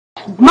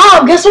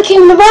Mom, guess what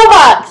came in the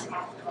Roblox?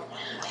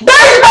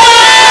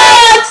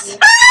 Birchbox!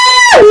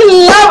 We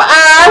love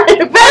our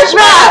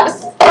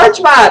Birchbox.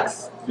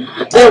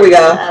 Birchbox. There we go.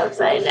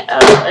 Upside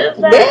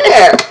down.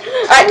 There.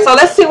 Alright, so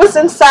let's see what's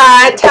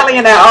inside. Talia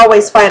and I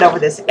always fight over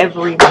this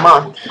every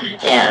month.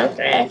 Yeah,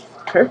 okay.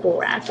 Purple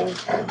wrapping.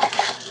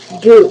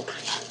 Goop.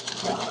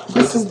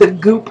 This is the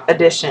Goop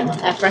edition.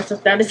 At first I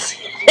thought it's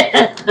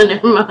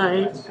never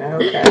mind.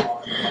 Okay.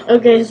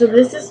 Okay, so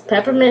this is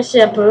Peppermint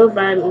Shampoo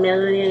by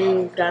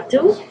Million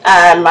Gatu.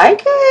 I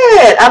like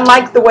it. I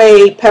like the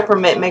way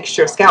peppermint makes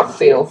your scalp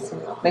feel.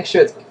 Make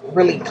sure it's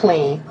really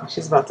clean.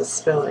 She's about to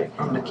spill it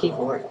on the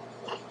keyboard.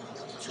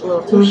 It's a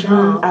little too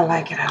strong. I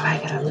like it. I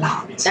like it a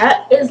lot.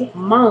 That is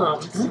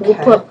Mom's. Okay. We'll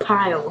put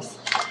piles.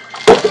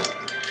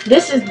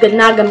 This is the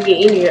not gonna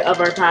get any of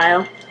our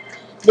pile.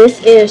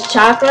 This is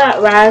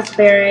chocolate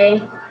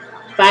raspberry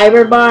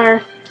fiber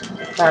bar.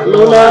 By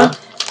Luna.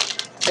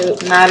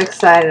 Not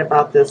excited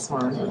about this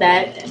one.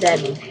 That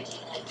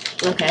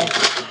okay.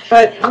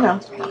 But you know.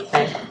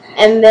 Okay.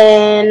 And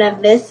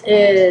then this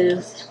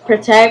is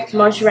Protect,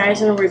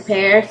 Moisturize, and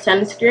Repair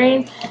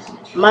Sunscreen.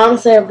 Mom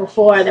said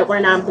before that we're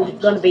not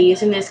going to be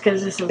using this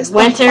because this is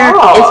winter.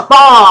 It's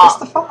fall. It's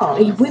the fall.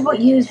 We will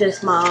use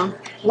this, Mom.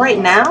 Right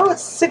now,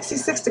 it's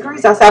 66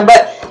 degrees outside.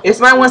 But if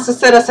somebody wants to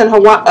send us in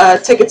Hawaii,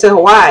 ticket to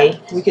Hawaii,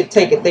 we could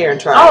take it there and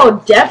try it.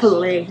 Oh,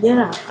 definitely.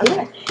 Yeah.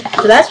 Okay.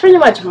 So that's pretty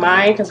much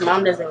mine because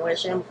Mom doesn't wear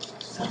shampoo.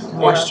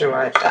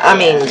 Moisturize. I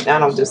mean, I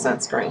don't do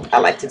sunscreen. I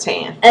like to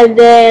tan. And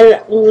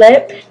then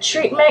lip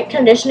treatment,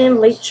 conditioning,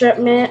 lip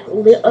treatment,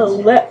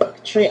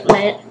 lip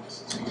treatment.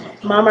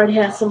 Mom already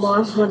has some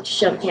more. Why don't you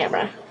show the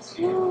camera?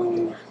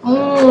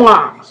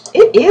 Mwah.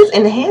 It is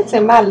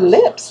enhancing my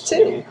lips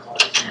too.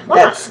 Wow.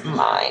 That's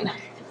mine.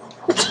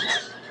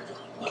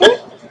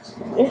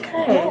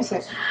 Okay.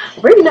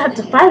 We're gonna have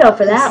to fight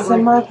over that This is one.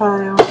 in my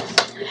pile.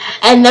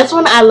 And this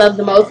one I love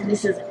the most.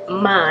 This is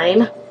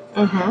mine.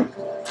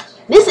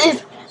 This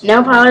is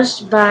nail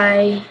polish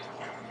by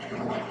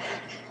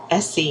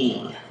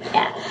Essie.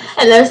 yeah,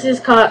 and this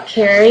is called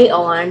Carry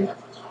On.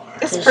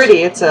 It's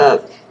pretty. It's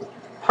a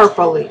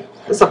purpley.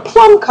 It's a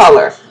plum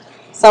color.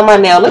 So my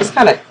nail looks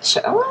kind of.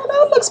 Oh,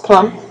 no, it looks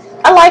plum.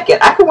 I like it.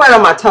 I can wear it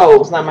on my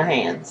toes, not my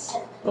hands.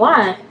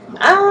 Why?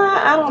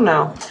 I don't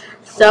know.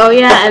 So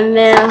yeah, and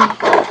then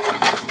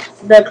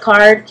the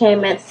card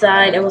came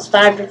inside. It was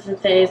 5 different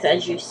things,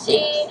 as you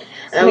see.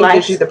 And It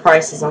gives you the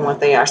prices on what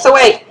they are. So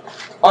wait,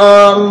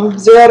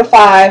 0 to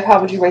 5. How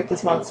would you rate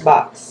this month's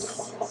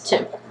box? 2.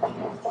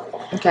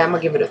 Okay, I'm gonna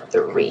give it a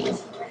 3.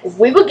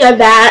 We would give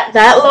that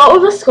low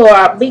of a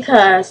score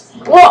because,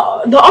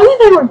 well, the only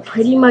thing we're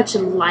pretty much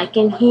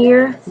liking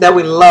here That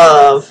we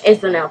love. is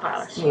the nail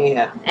polish.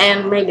 Yeah.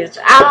 And maybe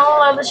I don't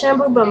love the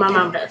shampoo, but my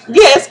mom does.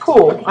 Yeah, it's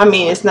cool. I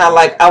mean, it's not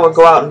like I would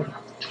go out and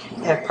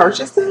have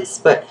purchased this,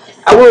 but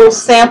I will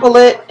sample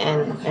it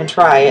and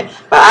try it.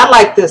 But I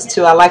like this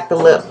too. I like the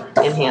lip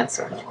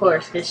enhancer. Of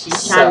course, because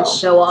she's trying to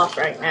show off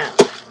right now.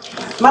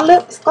 My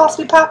lips gloss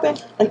be popping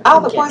and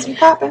all the points be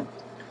popping.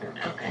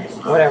 Okay.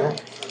 Whatever.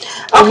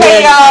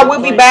 Okay, y'all.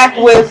 We'll be back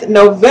with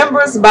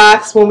November's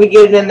box when we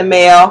get it in the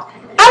mail.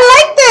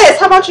 I like this.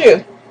 How about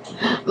you?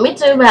 Me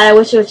too, but I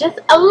wish it was just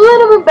a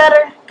little bit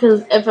better.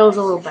 Because if it was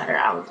a little better,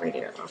 I would rate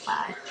it a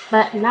 5.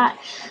 But not.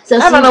 So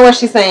I don't know what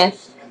she's saying.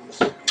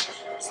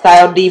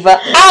 Style Diva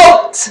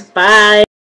out. Bye.